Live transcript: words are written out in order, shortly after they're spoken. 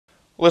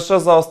Лише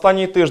за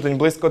останній тиждень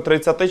близько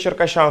 30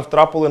 черкащан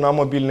втрапили на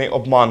мобільний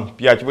обман.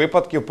 5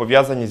 випадків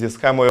пов'язані зі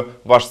схемою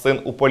 «Ваш син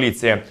у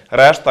поліції».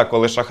 Решта,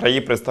 коли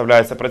шахраї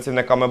представляються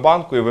працівниками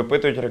банку і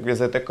випитують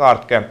реквізити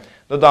картки.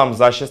 Додам,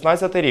 за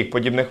 16-й рік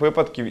подібних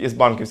випадків із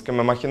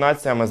банківськими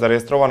махінаціями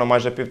зареєстровано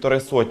майже 1,5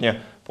 сотні.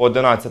 По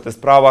 11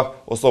 справах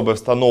особи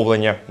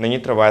встановлені. Нині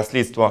триває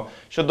слідство.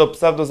 Щодо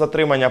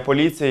псевдозатримання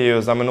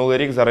поліцією, за минулий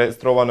рік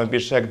зареєстровано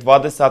більше як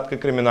 20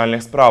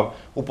 кримінальних справ.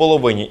 У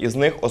половині із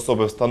них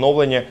особи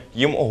встановлені,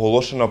 їм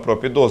оголошено про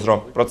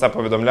підозру. Про це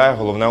повідомляє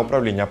Головне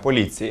управління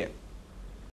поліції.